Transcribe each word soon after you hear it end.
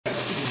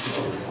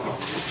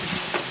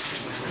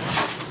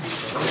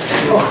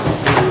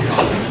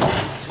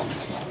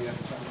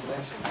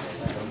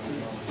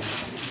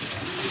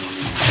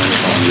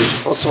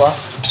Bonsoir.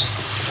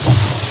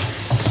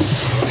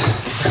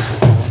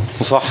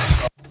 Bonsoir.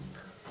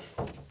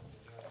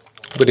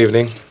 Good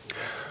evening.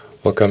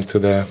 Welcome to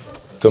the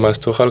Thomas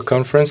Tuchel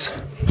conference.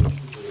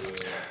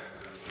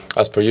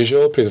 As per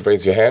usual, please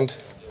raise your hand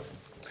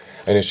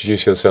and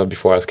introduce yourself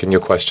before asking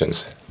your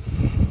questions.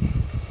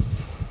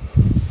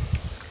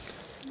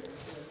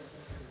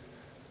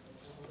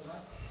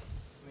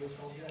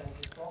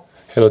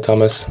 Hello,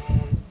 Thomas.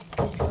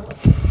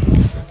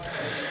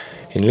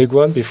 In League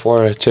One,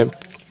 before a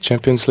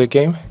Champions League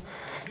game,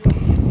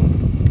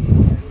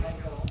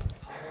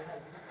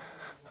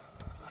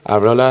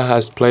 Areola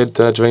has played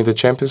during the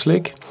Champions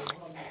League.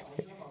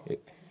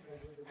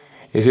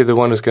 Is he the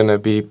one who's going to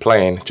be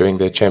playing during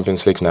the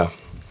Champions League now?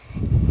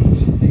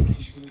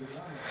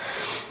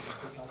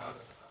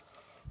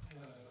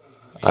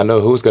 I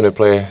know who's going to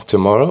play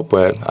tomorrow,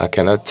 but I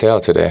cannot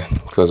tell today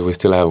because we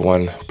still have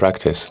one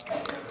practice.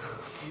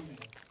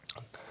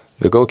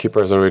 The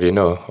goalkeepers already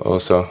know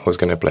also who's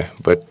going to play,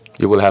 but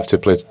you will have to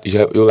play.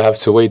 You will have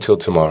to wait till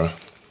tomorrow.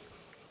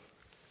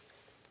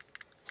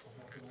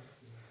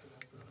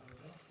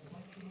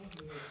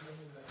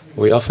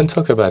 We often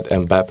talk about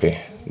Mbappe,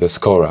 the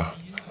scorer.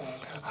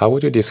 How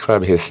would you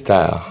describe his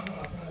style?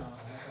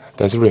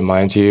 Does it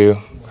remind you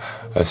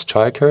a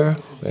striker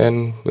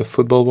in the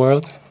football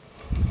world?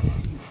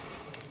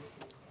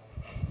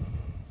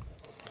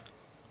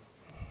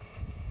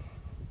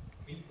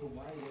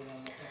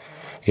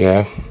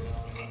 Yeah.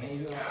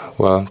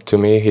 Well, to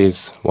me,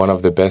 he's one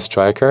of the best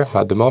strikers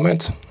at the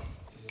moment.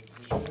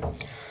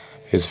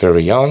 He's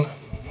very young.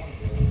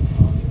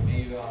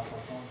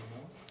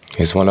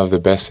 He's one of the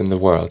best in the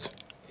world.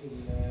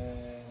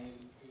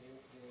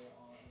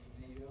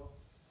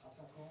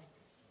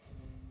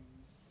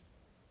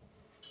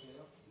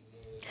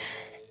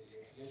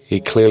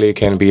 He clearly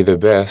can be the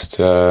best.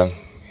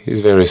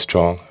 He's very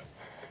strong.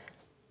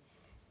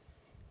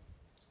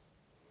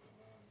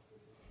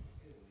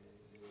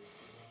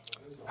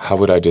 How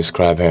would I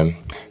describe him?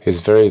 He's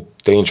very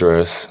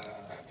dangerous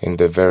in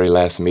the very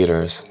last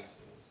meters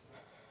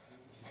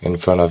in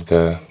front of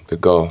the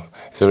goal.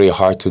 It's very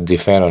hard to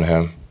defend on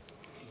him.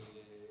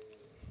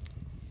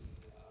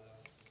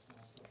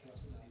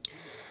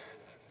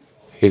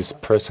 His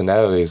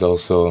personality is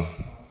also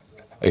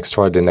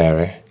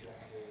extraordinary.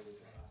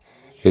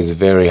 He's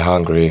very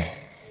hungry.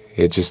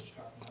 He just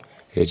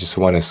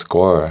wants to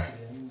score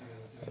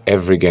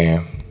every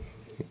game.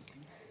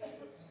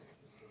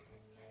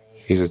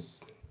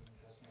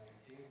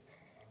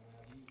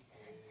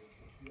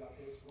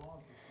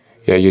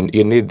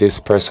 You need this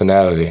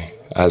personality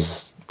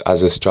as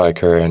a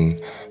striker,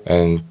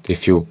 and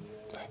if you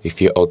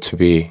ought to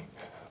be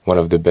one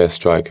of the best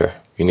striker,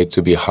 you need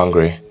to be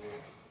hungry.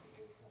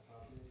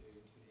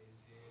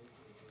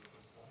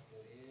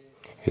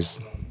 He's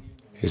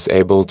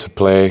able to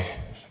play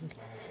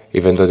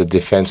even though the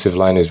defensive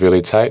line is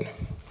really tight.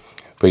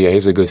 But yeah,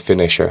 he's a good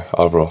finisher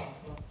overall.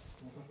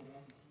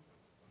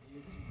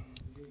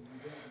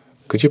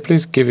 Could you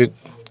please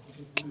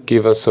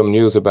give us some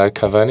news about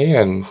Cavani,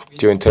 and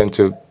do you intend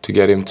to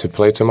get him to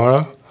play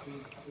tomorrow?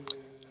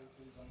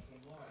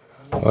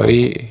 Well,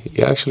 he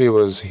actually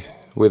was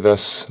with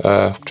us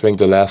during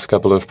the last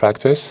couple of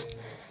practice.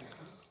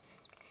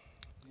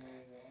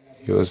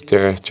 He was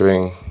there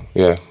during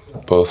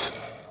both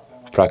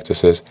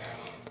practices.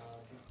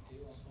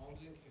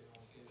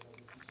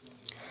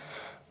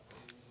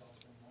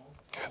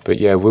 But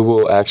yeah, we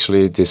will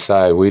actually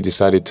decide. We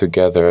decided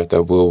together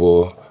that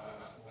we'll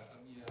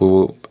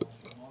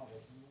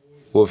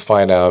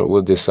find out.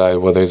 We'll decide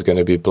whether he's going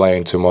to be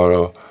playing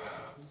tomorrow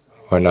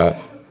or not.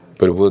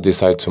 But we'll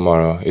decide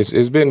tomorrow.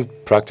 He's been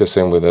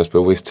practicing with us,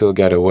 but we still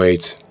gotta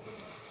wait.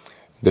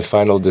 The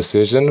final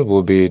decision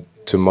will be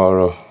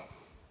tomorrow.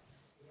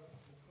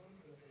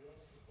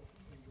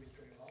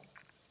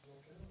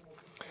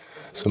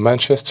 So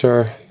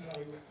Manchester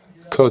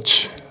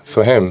coach,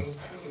 for him,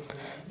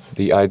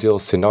 the ideal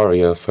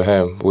scenario for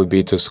him would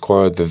be to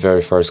score the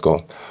very first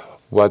goal.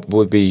 What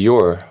would be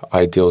your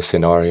ideal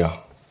scenario?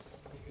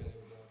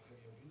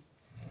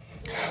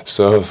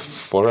 So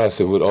for us,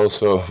 it would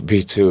also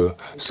be to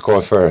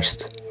score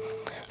first.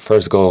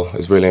 First goal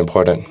is really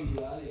important.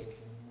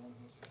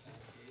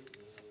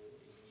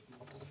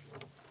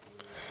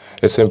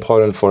 It's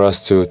important for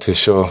us to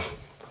show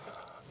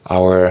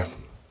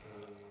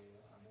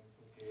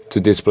to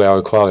display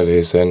our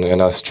qualities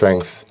and our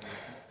strength,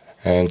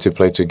 and to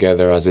play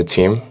together as a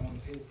team.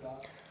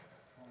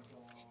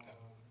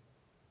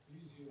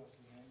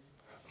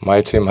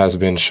 My team has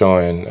been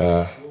showing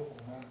a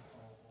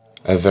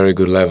very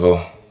good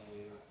level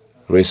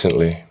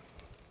recently.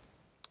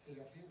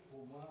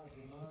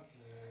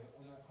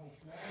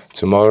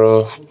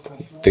 Tomorrow,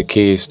 the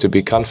key is to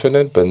be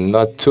confident, but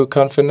not too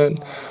confident.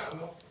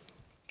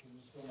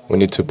 We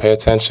need to pay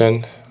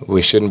attention.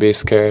 We shouldn't be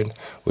scared.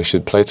 We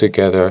should play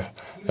together,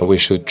 and we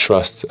should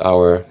trust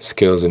our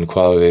skills and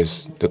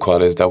qualities, the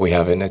qualities that we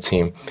have in the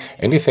team.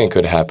 Anything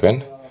could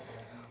happen.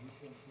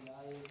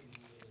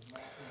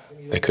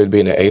 They could be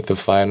in the eighth of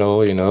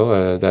final,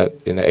 that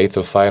in the eighth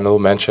of final,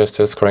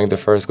 Manchester scoring the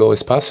first goal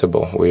is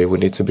possible. We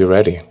need to be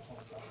ready.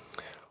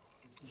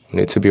 We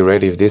need to be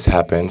ready if this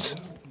happens.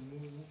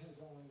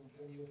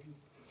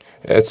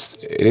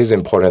 It is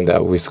important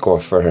that we score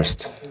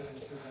first.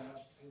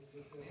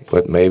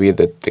 But maybe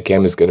the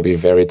game is going to be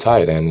very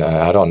tight, and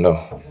I don't know.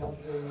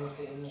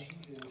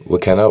 We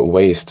cannot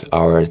waste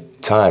our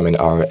time and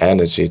our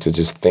energy to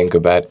just think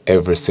about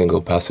every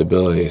single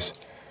possibilities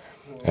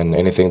and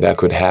anything that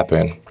could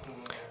happen.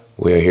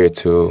 We are here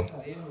to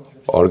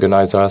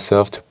organize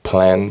ourselves, to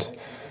plan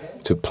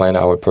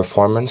our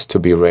performance, to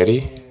be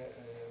ready,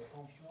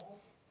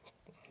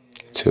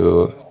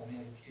 to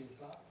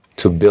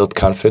build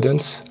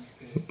confidence.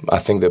 I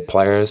think the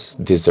players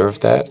deserve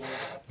that,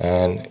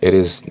 and it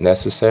is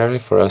necessary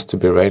for us to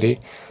be ready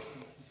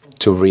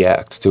to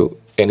react to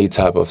any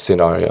type of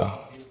scenario.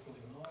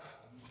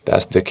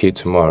 That's the key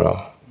tomorrow,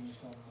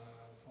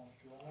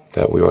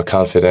 that we are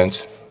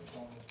confident,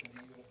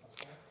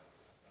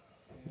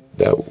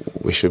 that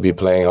we should be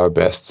playing our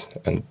best,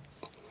 and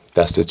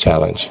that's the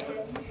challenge.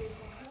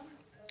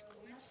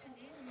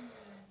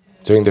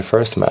 During the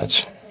first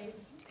match,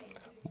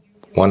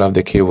 one of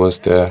the key was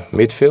the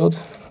midfield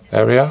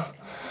area.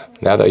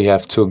 Now that you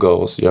have 2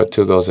 goals, you're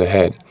 2 goals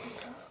ahead.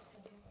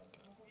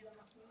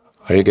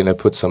 Are you going to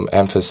put some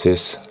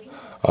emphasis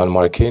on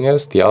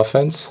Marquinhos, the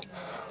offense,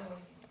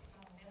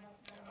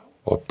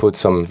 or put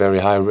some very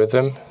high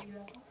rhythm?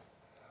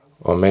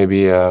 Or maybe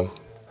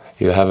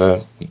you have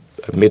a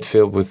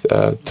midfield with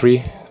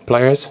 3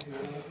 players?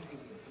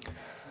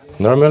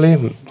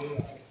 Normally,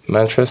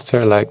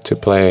 Manchester like to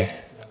play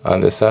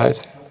on the side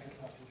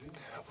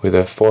with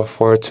a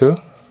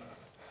 4-4-2,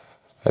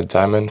 a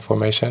diamond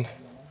formation.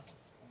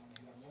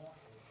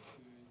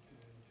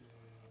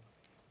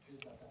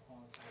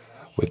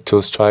 With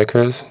 2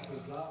 strikers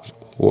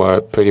who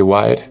are pretty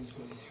wide.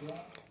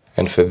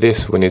 And for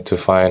this, we need to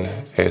find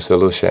a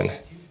solution.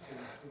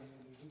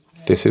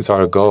 This is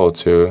our goal,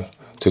 to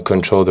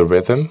control the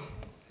rhythm.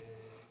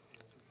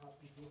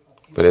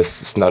 But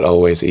it's not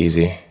always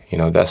easy.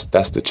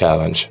 That's the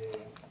challenge.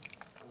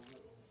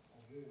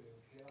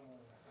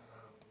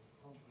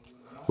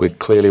 We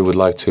clearly would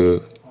like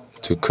to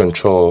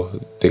control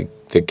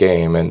the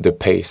game and the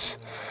pace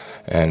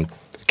and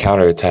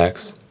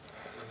counterattacks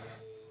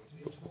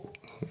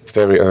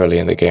very early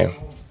in the game.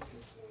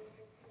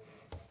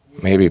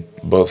 Maybe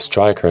both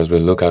strikers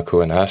with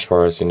Lukaku and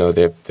Ashford,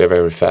 they're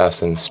very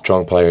fast and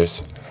strong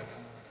players.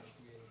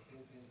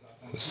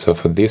 So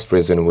for this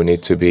reason, we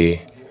need to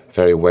be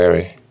very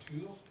wary.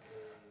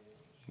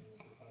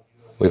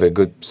 With a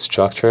good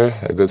structure,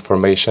 a good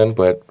formation,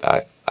 but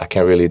I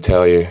can't really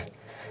tell you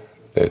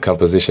the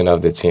composition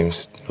of the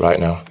teams right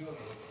now.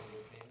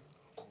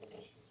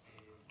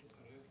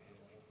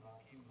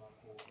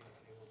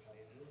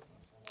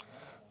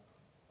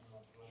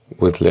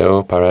 With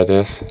Leo,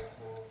 Paredes,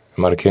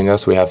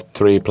 Marquinhos, we have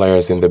 3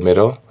 players in the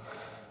middle,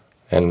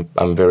 and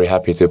I'm very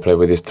happy to play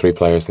with these 3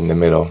 players in the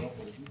middle.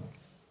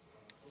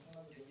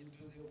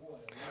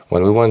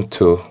 When we won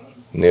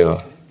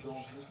 2-0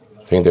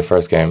 during the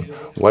first game,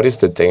 what is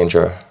the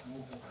danger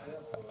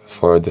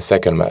for the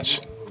second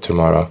match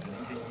tomorrow?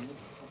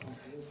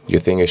 You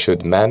think you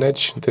should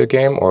manage the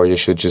game, or you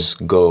should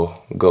just go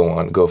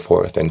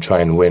forth and try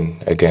and win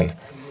again?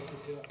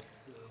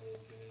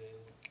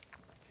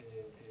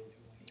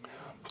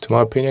 To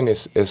my opinion,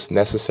 it's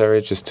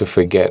necessary just to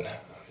forget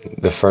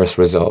the first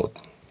result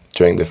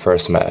during the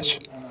first match.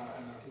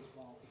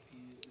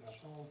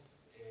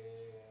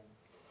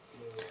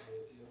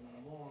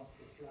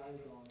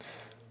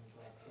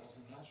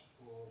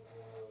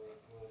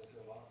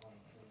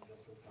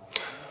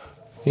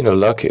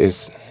 Luck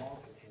is...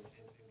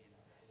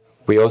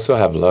 We also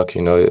have luck,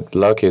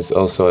 luck is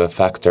also a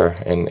factor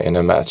in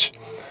a match.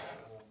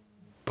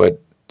 But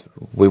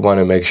we want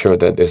to make sure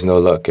that there's no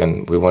luck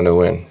and we want to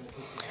win.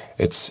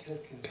 It's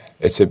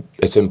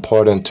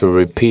important to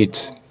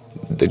repeat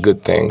the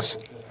good things,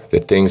 the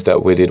things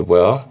that we did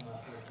well.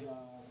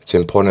 It's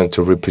important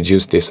to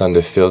reproduce this on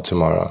the field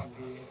tomorrow.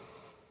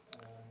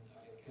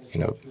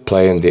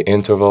 Play in the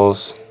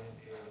intervals,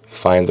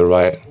 find the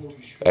right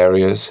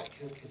areas.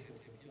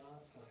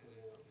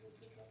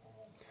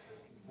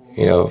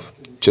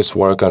 Just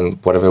work on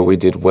whatever we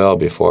did well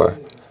before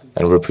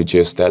and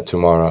reproduce that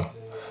tomorrow.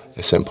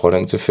 It's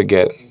important to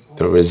forget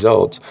the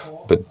result,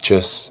 but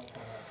just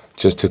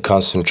to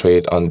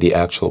concentrate on the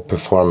actual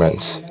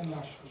performance.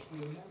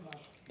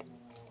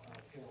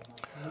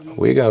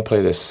 We're going to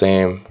play the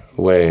same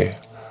way,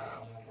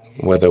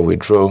 whether we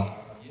drew,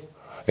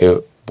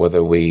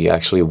 whether we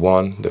actually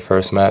won the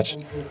first match.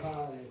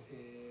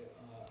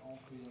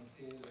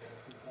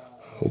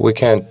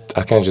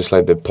 I can't just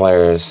let the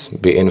players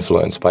be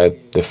influenced by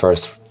the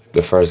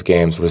first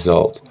game's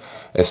result.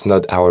 It's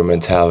not our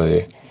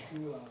mentality.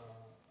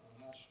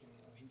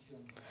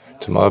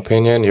 To my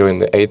opinion,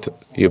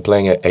 you're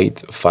playing an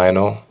 8th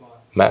final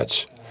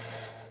match.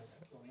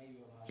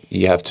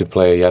 You have to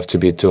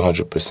be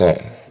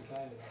 200%.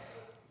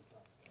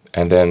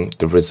 And then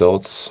the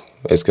results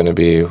is going to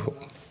be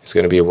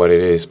what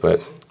it is,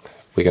 but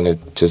we're going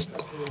to just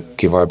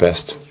give our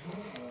best.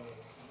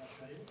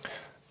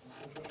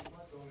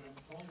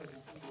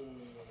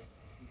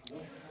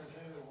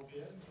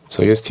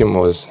 So his team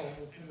was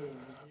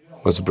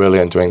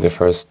brilliant during the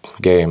first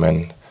game,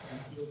 and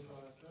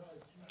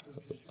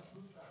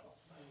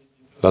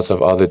lots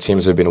of other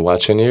teams have been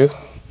watching you.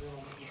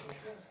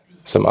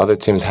 Some other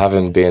teams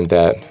haven't been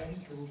that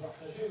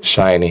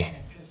shiny,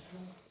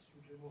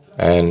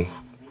 and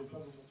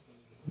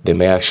they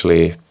may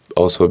actually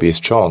also be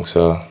strong.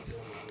 So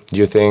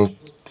do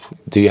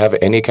you have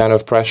any kind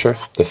of pressure,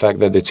 the fact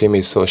that the team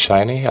is so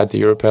shiny at the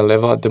European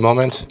level at the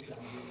moment?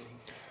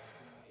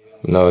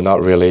 No,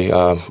 not really.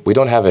 We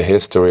don't have a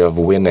history of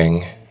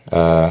winning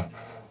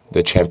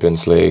the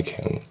Champions League,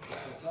 and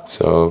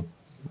so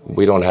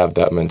we don't have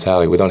that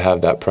mentality. We don't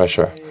have that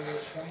pressure.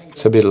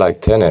 It's a bit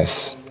like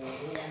tennis.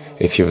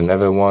 If you've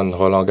never won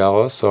Roland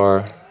Garros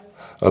or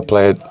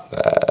played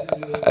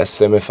a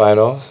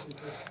semi-final,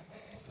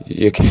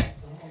 you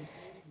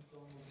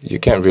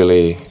can't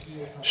really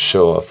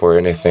show up for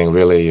anything.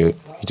 Really, you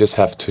just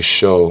have to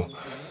show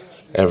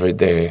every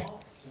day,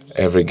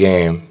 every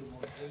game,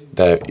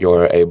 that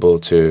you're able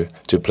to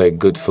play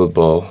good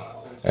football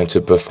and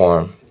to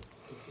perform.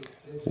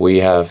 We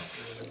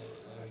have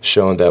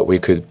shown that we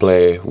could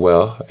play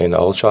well in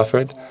Old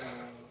Trafford,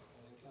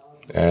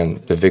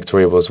 and the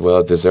victory was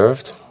well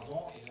deserved.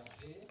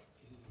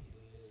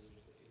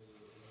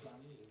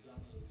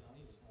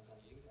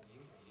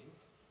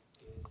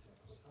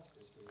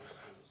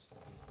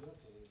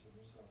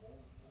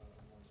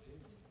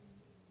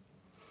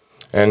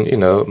 And, you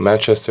know,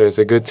 Manchester is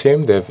a good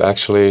team. They've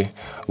actually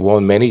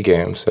won many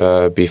games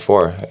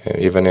before,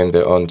 even in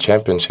their own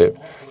championship.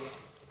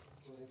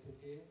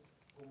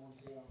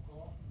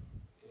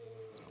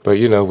 But,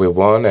 you know, we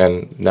won,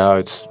 and now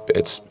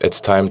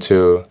it's time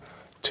to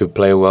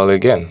play well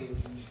again.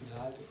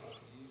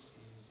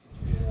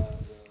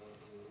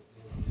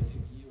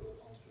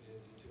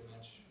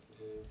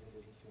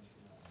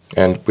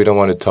 And we don't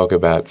want to talk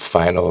about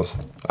finals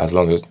as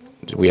long as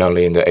we're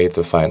only in the 8th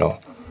of final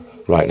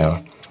right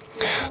now.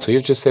 So you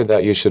just said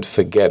that you should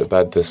forget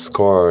about the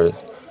score,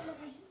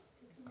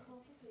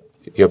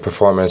 your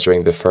performance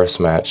during the first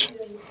match,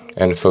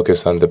 and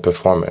focus on the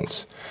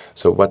performance.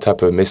 So what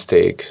type of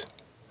mistakes?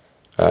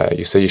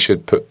 You say you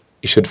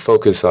should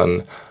focus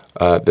on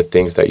the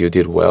things that you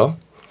did well.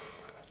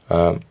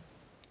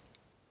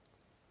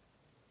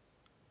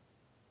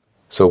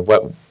 So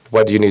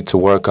what do you need to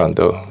work on,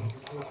 though?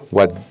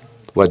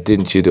 What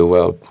didn't you do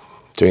well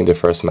during the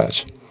first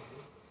match?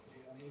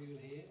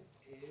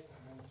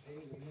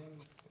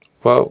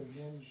 Well,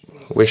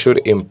 we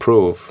should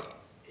improve,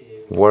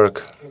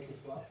 work.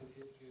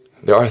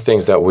 There are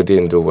things that we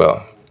didn't do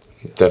well,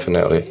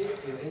 definitely.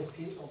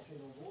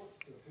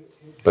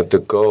 But the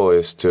goal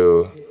is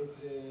to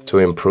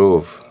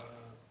improve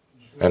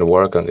and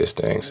work on these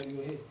things.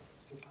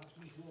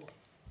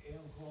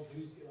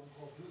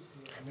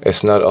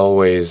 It's not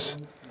always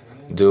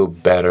do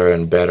better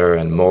and better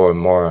and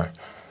more,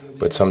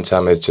 but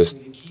sometimes it's just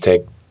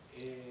take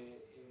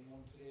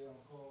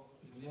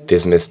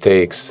these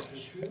mistakes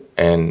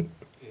and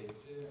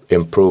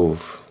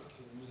improve,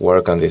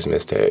 work on these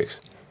mistakes.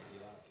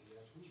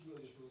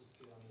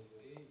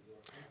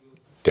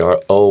 There are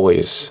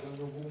always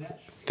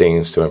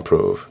things to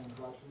improve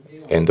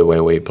in the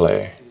way we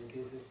play.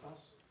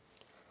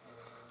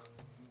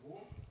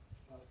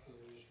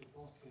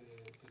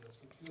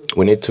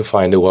 We need to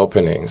find new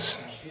openings.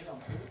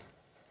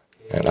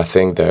 And I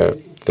think the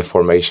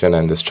formation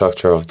and the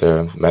structure of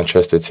the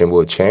Manchester team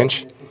will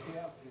change.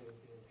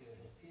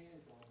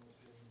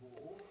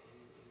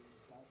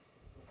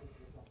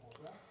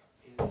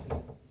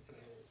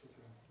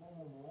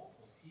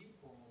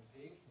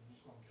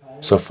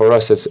 So for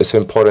us, it's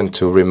important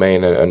to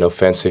remain an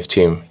offensive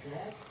team,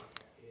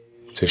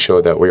 to show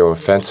that we are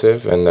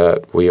offensive and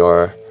that we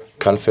are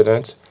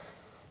confident.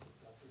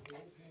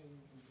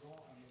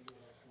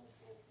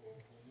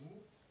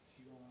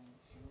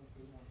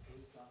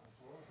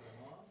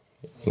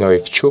 You know,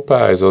 if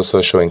Chupa is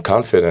also showing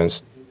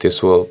confidence,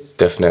 this will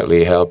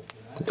definitely help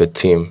the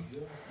team.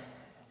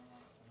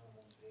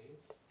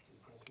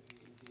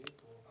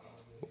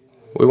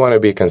 We want to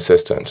be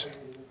consistent.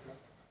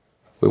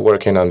 We're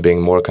working on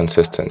being more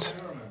consistent.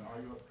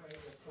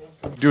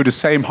 Do the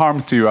same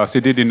harm to you as he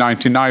did in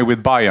 '99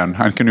 with Bayern?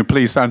 And can you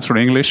please answer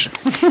in English?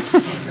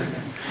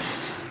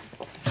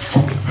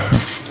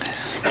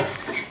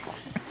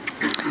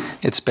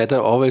 It's better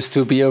always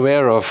to be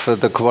aware of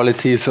the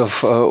qualities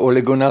of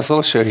Ole Gunnar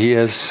Solskjaer.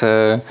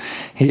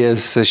 He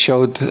has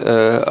showed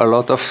a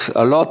lot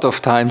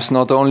of times,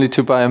 not only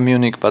to Bayern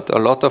Munich, but a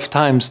lot of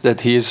times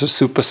that he is a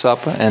super sub,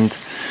 and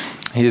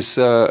he's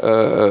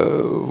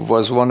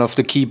was one of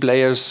the key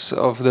players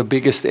of the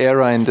biggest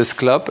era in this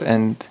club,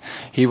 and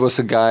he was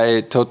a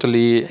guy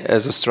totally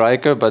as a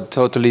striker, but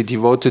totally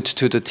devoted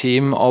to the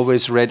team,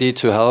 always ready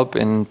to help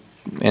in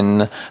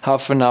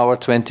half an hour,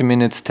 20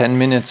 minutes, 10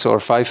 minutes or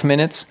 5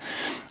 minutes.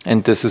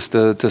 And this is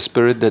the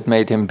spirit that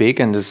made him big,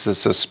 and this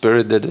is a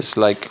spirit that is,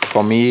 like,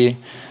 for me,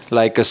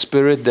 like a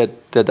spirit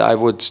that I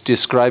would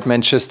describe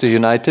Manchester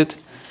United.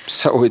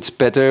 So it's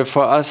better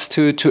for us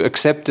to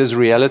accept this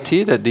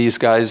reality that these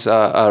guys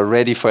are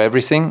ready for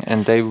everything,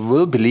 and they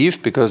will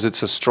believe, because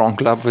it's a strong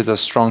club with a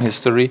strong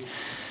history,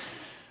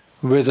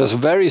 with a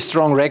very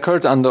strong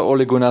record under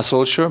Ole Gunnar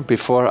Solskjaer,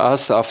 before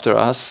us, after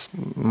us,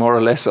 more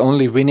or less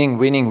only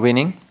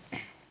winning.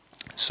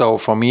 So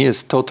for me,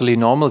 it's totally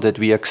normal that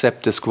we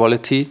accept this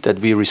quality, that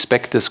we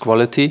respect this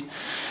quality,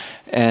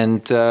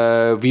 and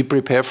we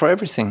prepare for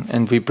everything.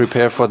 And we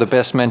prepare for the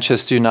best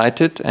Manchester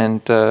United,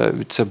 and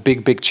it's a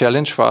big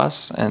challenge for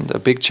us, and a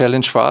big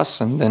challenge for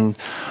us. And then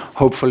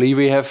hopefully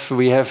we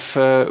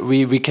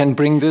can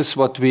bring this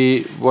what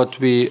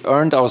we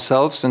earned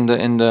ourselves in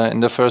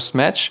the first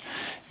match.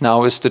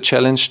 Now is the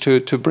challenge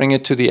to bring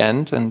it to the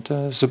end, and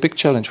it's a big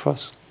challenge for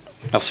us.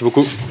 Merci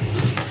beaucoup.